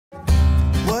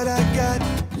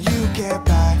can't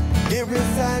buy. It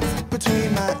resides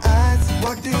between my eyes.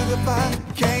 Walked through the fire,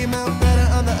 came out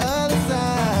better on the other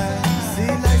side. See,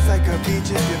 life's like a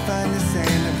beach if you find the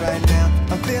sand. Right now,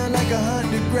 I'm feeling like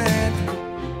 100 grand.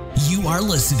 You are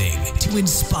listening to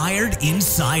Inspired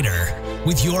Insider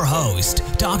with your host,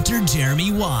 Dr.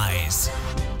 Jeremy Weisz.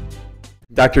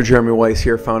 Dr. Jeremy Weisz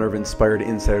here, founder of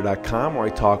InspiredInsider.com, where I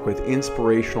talk with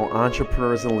inspirational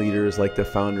entrepreneurs and leaders like the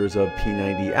founders of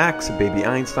P90 X, Baby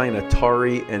Einstein,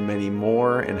 Atari, and many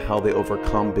more, and how they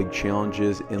overcome big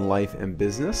challenges in life and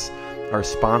business. Our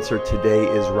sponsor today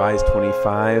is Rise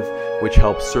 25, which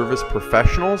helps service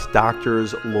professionals,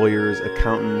 doctors, lawyers,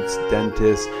 accountants,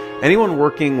 dentists, anyone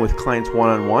working with clients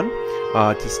one-on-one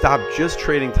to stop just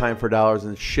trading time for dollars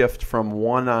and shift from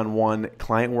one-on-one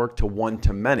client work to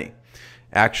one-to-many.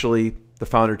 Actually, the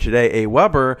founder today,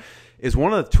 AWeber, is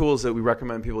one of the tools that we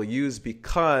recommend people use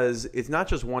because it's not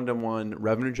just one-to-one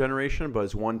revenue generation, but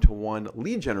it's one-to-one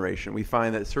lead generation. We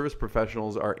find that service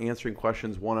professionals are answering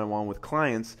questions one-on-one with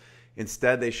clients.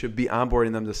 Instead, they should be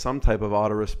onboarding them to some type of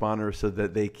autoresponder so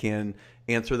that they can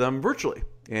answer them virtually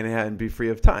and be free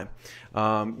of time.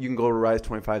 You can go to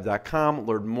rise25.com,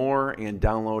 learn more, and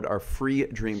download our free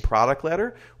Dream Product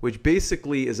Ladder, which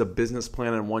basically is a business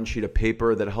plan on one sheet of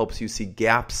paper that helps you see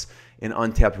gaps in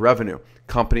untapped revenue.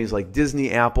 Companies like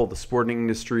Disney, Apple, the sporting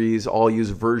industries all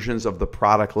use versions of the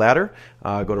product ladder.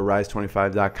 Go to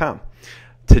rise25.com.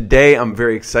 Today, I'm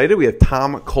very excited. We have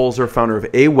Tom Kulzer, founder of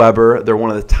AWeber. They're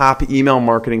one of the top email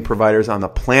marketing providers on the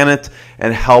planet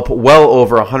and help well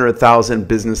over 100,000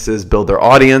 businesses build their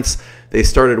audience. They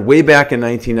started way back in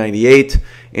 1998.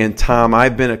 And Tom,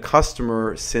 I've been a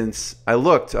customer since, I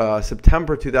looked,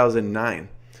 September 2009.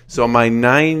 So my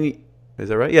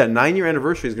 9-year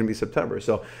anniversary is going to be September.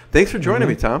 So thanks for joining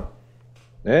me, Tom.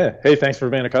 Yeah. Hey, thanks for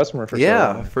being a customer for so long.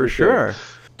 Yeah, for sure.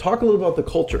 Talk a little about the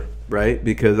culture, right?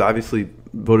 Because obviously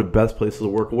voted best places to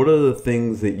work. What are the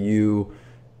things that you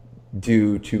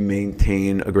do to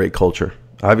maintain a great culture?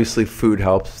 Obviously food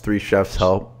helps. 3 chefs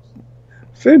help.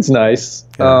 Food's nice.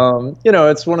 Yeah.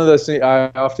 It's one of those things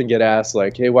I often get asked,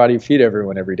 like, hey, why do you feed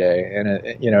everyone every day?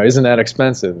 And, isn't that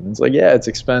expensive? And it's like, yeah, it's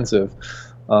expensive.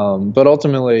 But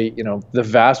ultimately, the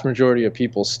vast majority of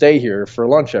people stay here for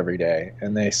lunch every day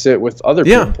and they sit with other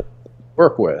people to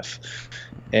work with.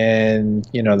 And,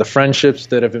 the friendships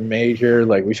that have been made here,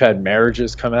 like we've had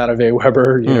marriages come out of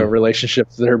AWeber,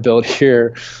 relationships that are built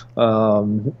here.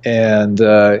 So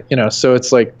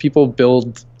it's like people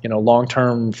build,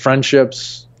 long-term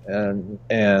friendships and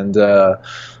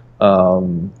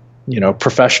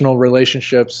professional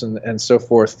relationships and so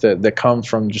forth that come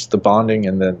from just the bonding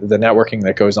and the networking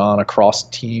that goes on across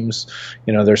teams.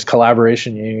 There's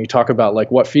collaboration. You talk about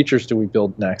like what features do we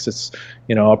build next? It's,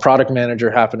 a product manager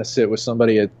happened to sit with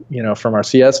somebody from our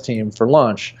CS team for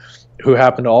lunch who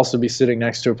happened to also be sitting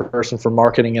next to a person from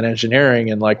marketing and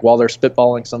engineering. And like while they're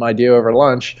spitballing some idea over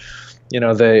lunch,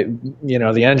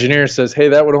 the engineer says, hey,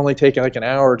 that would only take like an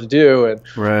hour to do. And,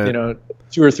 right.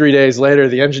 2 or 3 days later,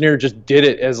 the engineer just did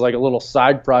it as like a little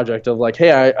side project of like,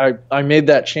 hey, I made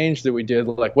that change that we did.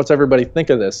 Like, what's everybody think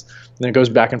of this? And then it goes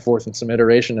back and forth in some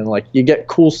iteration. And like, you get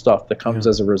cool stuff that comes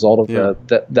as a result of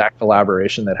that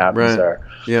collaboration that happens there.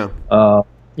 Yeah.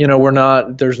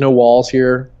 There's no walls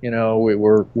here.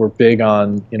 We're big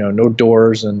on, no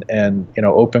doors and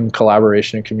open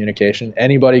collaboration and communication.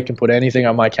 Anybody can put anything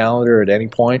on my calendar at any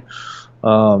point.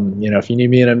 If you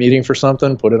need me in a meeting for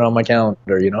something, put it on my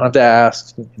calendar. You don't have to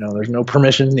ask, there's no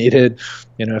permission needed.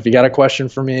 If you got a question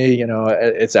for me,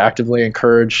 it's actively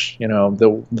encouraged.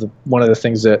 One of the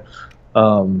things that,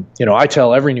 I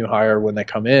tell every new hire when they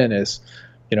come in is,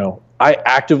 I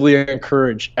actively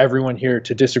encourage everyone here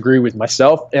to disagree with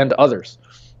myself and others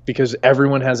because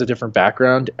everyone has a different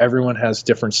background. Everyone has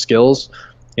different skills.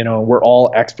 We're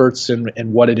all experts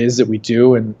in what it is that we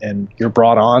do, and you're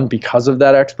brought on because of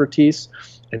that expertise.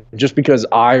 And just because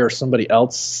I or somebody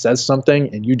else says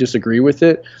something and you disagree with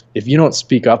it, if you don't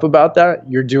speak up about that,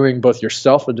 you're doing both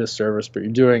yourself a disservice, but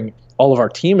you're doing all of our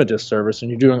team a disservice, and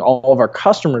you're doing all of our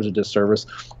customers a disservice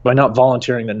by not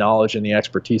volunteering the knowledge and the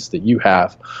expertise that you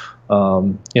have.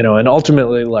 And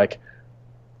ultimately, like,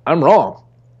 I'm wrong.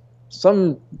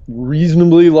 Some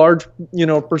reasonably large,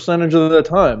 percentage of the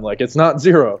time. Like, it's not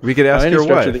zero. We could ask your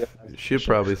wife. She'd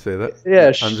probably say that.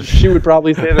 Yeah, she would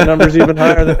probably say the number's even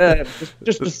higher than that,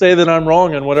 just to say that I'm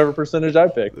wrong on whatever percentage I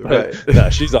picked. Right. No,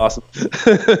 she's awesome.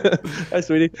 Hi,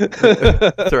 sweetie.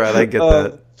 That's all right. I get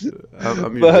that.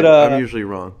 I'm usually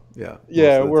wrong. Yeah.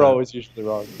 Yeah, we're always usually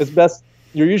wrong. It's best.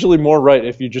 You're usually more right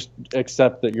if you just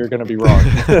accept that you're going to be wrong.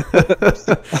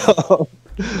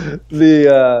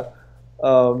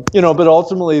 But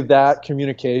ultimately that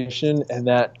communication and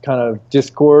that kind of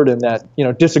discord and that,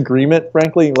 disagreement,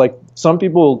 frankly, like some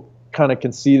people kind of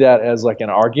can see that as like an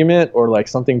argument or like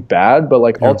something bad, but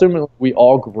like ultimately we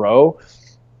all grow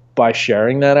by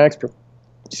sharing that expertise.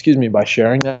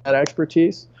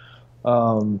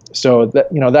 So that,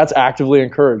 that's actively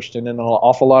encouraged, and in an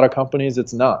awful lot of companies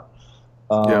it's not.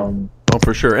 Oh,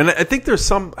 for sure. And I think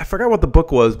there's I forgot what the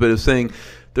book was, but it was saying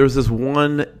there was this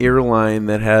one airline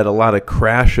that had a lot of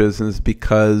crashes, and it's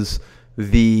because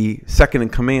the second in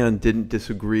command didn't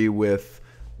disagree with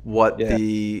what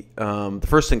the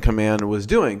first in command was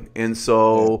doing. And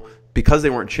so because they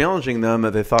weren't challenging them,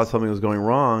 that they thought something was going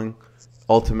wrong,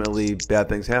 ultimately bad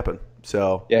things happen.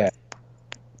 So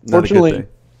fortunately,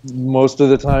 most of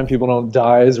the time people don't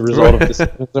die as a result of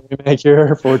decisions that we make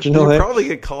here, fortunately. You probably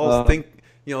get calls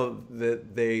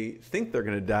that they think they're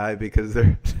going to die because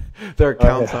their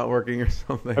account's not working or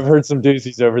something. I've heard some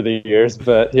doozies over the years,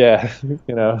 but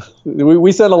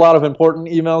we send a lot of important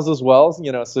emails as well.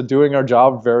 So doing our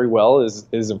job very well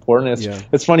is important.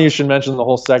 It's funny you should mention the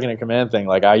whole second in command thing.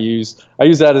 Like I use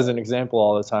that as an example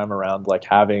all the time around like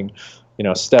having,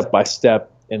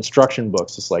 step-by-step instruction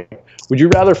books. It's like, would you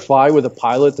rather fly with a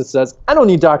pilot that says, I don't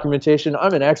need documentation,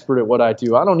 I'm an expert at what I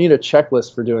do, I don't need a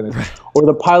checklist for doing this, or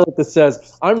the pilot that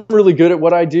says, I'm really good at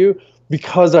what I do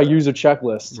because I use a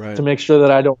checklist to make sure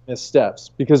that I don't miss steps?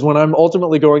 Because when I'm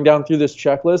ultimately going down through this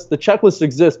checklist, the checklist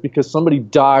exists because somebody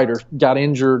died or got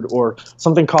injured or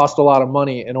something cost a lot of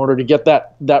money in order to get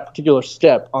that particular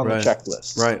step on the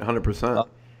checklist. Right, 100%.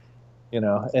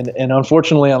 And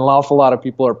unfortunately, an awful lot of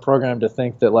people are programmed to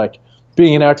think that like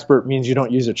being an expert means you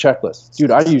don't use a checklist.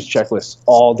 Dude, I use checklists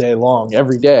all day long,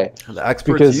 every day. The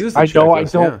experts use the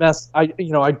checklist.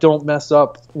 I don't mess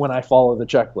up when I follow the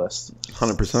checklist.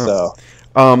 100%. So,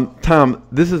 Tom,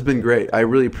 this has been great. I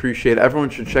really appreciate it. Everyone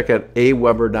should check out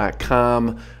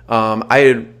AWeber.com. I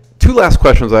had two last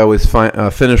questions I always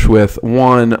finish with.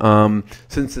 One,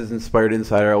 since it's Inspired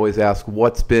Insider, I always ask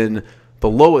what's been the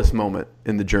lowest moment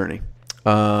in the journey.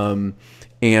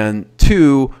 And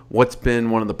two, what's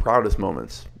been one of the proudest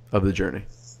moments of the journey?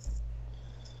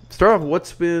 Start off,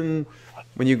 what's been,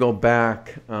 when you go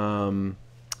back,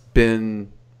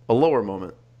 been a lower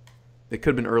moment? It could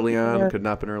have been early on, it could not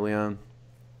have been early on.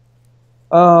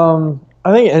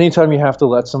 I think anytime you have to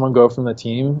let someone go from the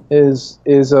team is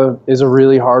a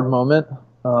really hard moment.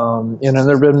 And there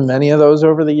have been many of those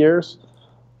over the years.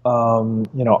 I'm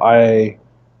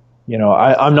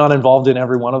not involved in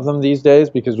every one of them these days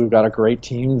because we've got a great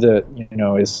team that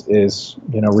is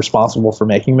responsible for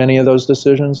making many of those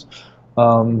decisions.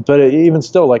 But even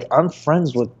still, like I'm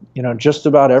friends with just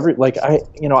about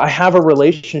I have a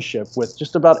relationship with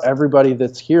just about everybody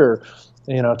that's here,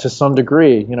 to some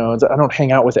degree. I don't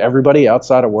hang out with everybody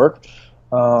outside of work,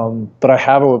 but I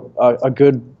have a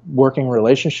good working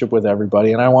relationship with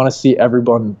everybody, and I want to see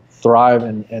everyone thrive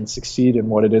and succeed in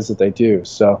what it is that they do.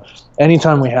 So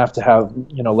anytime we have to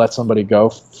let somebody go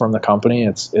from the company,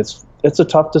 it's a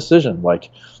tough decision. Like,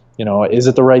 is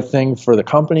it the right thing for the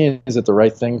company? Is it the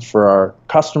right thing for our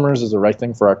customers? Is it the right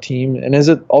thing for our team? And is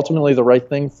it ultimately the right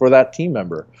thing for that team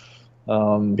member?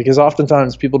 Because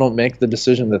oftentimes people don't make the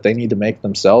decision that they need to make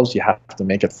themselves. You have to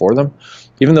make it for them.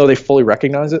 Even though they fully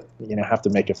recognize it, you have to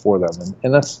make it for them.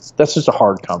 And that's just a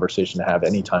hard conversation to have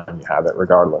anytime you have it,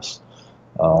 regardless.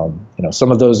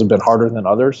 Some of those have been harder than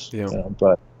others,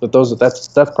 but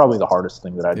that's probably the hardest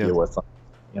thing that I deal with on,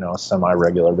 a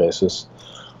semi-regular basis.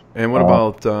 And what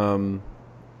about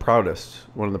proudest?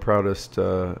 One of the proudest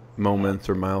moments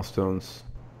or milestones?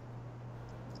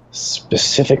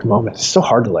 Specific moment. It's so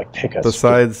hard to pick a.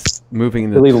 Besides moving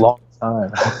into really long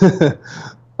time.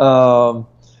 I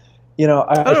don't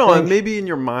know. Maybe in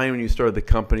your mind when you started the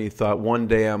company, you thought one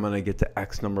day I'm going to get to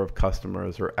X number of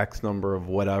customers or X number of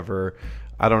whatever.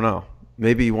 I don't know.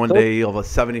 Maybe one day you'll have a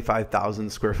 75,000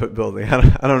 square foot building.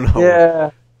 I don't know. Yeah.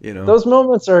 Those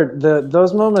moments are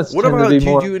those moments. What about, do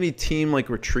you do any team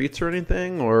retreats or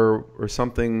anything or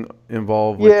something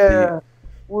involved with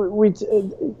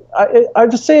I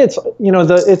just say it's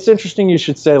it's interesting you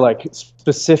should say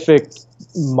specific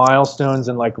milestones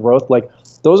and growth.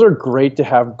 Those are great to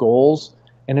have goals,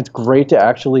 and it's great to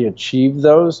actually achieve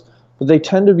those, but they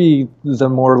tend to be the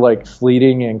more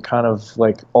fleeting and kind of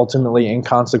ultimately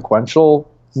inconsequential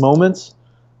moments.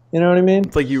 You know what I mean?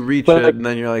 It's like you reach it and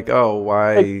then you're like, oh,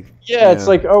 why? It's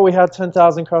like, oh, we have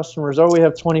 10,000 customers. Oh, we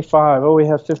have 25. Oh, we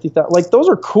have 50,000. Those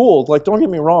are cool. Don't get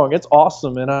me wrong. It's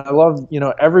awesome. And I love,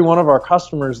 every one of our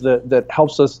customers that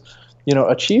helps us,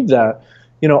 achieve that.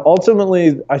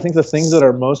 Ultimately, I think the things that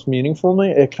are most meaningful to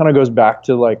me, it kind of goes back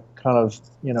to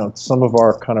some of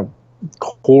our kind of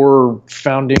core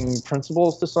founding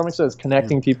principles to some extent. It's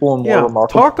connecting people in more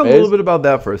remarkable Talk a ways. little bit about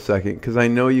that for a second, because I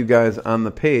know you guys on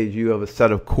the page, you have a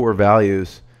set of core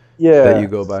values that you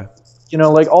go by. You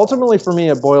know, like ultimately for me,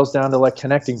 it boils down to like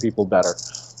connecting people better.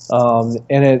 And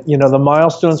it, you know, the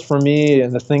milestones for me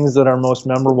and the things that are most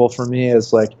memorable for me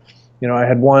is like, you know,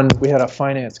 we had a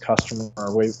finance customer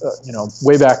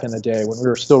way back in the day when we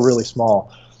were still really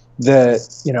small, that,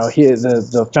 you know,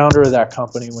 the founder of that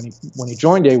company, when he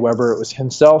joined AWeber, it was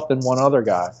himself and one other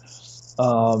guy.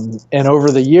 And over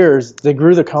the years, they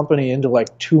grew the company into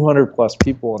like 200 plus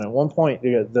people. And at one point,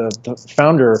 the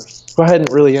founder, who I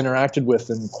hadn't really interacted with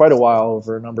in quite a while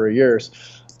over a number of years,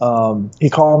 he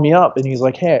called me up and he's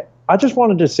like, hey, I just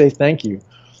wanted to say thank you,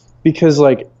 because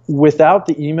like without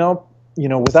the email, you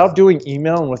know, without doing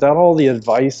email and without all the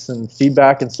advice and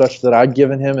feedback and such that I'd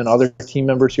given him and other team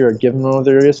members here had given him in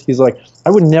other areas, he's like, I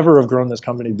would never have grown this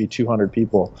company to be 200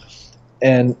 people.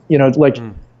 And, you know, like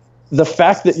the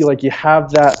fact that you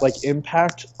have that like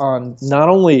impact on not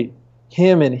only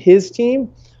him and his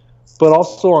team, but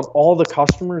also on all the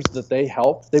customers that they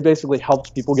helped. They basically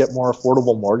helped people get more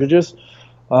affordable mortgages.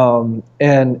 And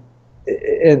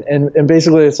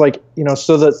basically it's like, you know,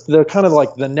 so that the kind of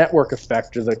like the network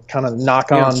effect, or the kind of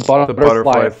knock-on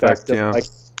butterfly effect of like,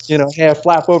 you know, hey, I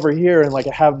flap over here and like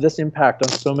I have this impact on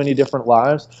so many different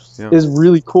lives is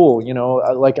really cool. You know,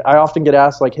 like I often get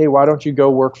asked like, hey, why don't you go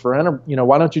work for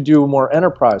why don't you do more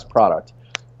enterprise product?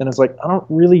 And it's like, I don't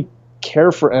really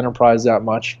care for enterprise that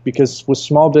much, because with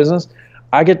small business,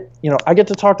 I get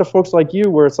to talk to folks like you,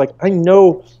 where it's like,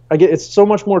 it's so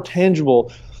much more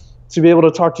tangible to be able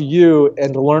to talk to you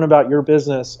and to learn about your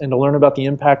business and to learn about the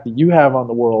impact that you have on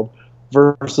the world,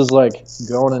 versus like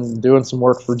going and doing some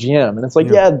work for GM. And it's like,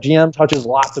 GM touches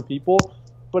lots of people,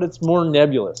 but it's more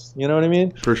nebulous. You know what I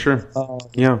mean? For sure.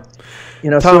 You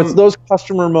know, Tom, so it's those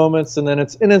customer moments, and then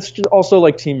it's also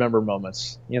like team member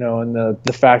moments, you know, and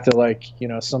the fact that like, you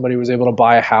know, somebody was able to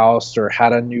buy a house or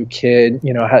had a new kid,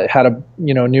 you know, had a,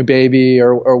 you know, new baby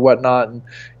or whatnot. And,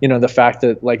 you know, the fact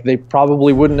that like they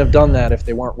probably wouldn't have done that if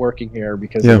they weren't working here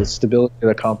because of the stability of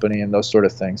the company and those sort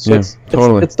of things. So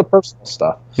it's the personal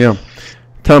stuff. Yeah.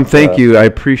 Tom, thank you. I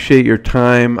appreciate your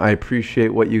time. I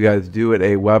appreciate what you guys do at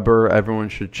AWeber. Everyone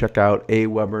should check out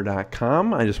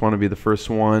aweber.com. I just want to be the first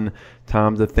one,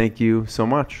 Tom, to thank you so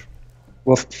much.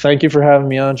 Well, thank you for having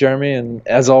me on, Jeremy. And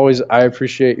as always, I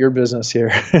appreciate your business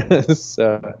here.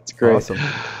 So it's great. Awesome.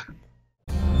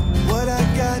 What I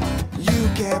got, you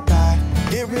can't buy.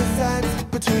 It resides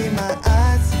between my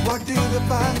eyes. Walked through the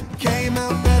fire, came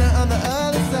out better on the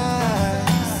other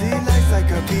side. See, life's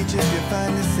like a beach if you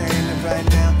find the sand. And right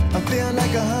now, I feel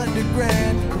like 100 grand.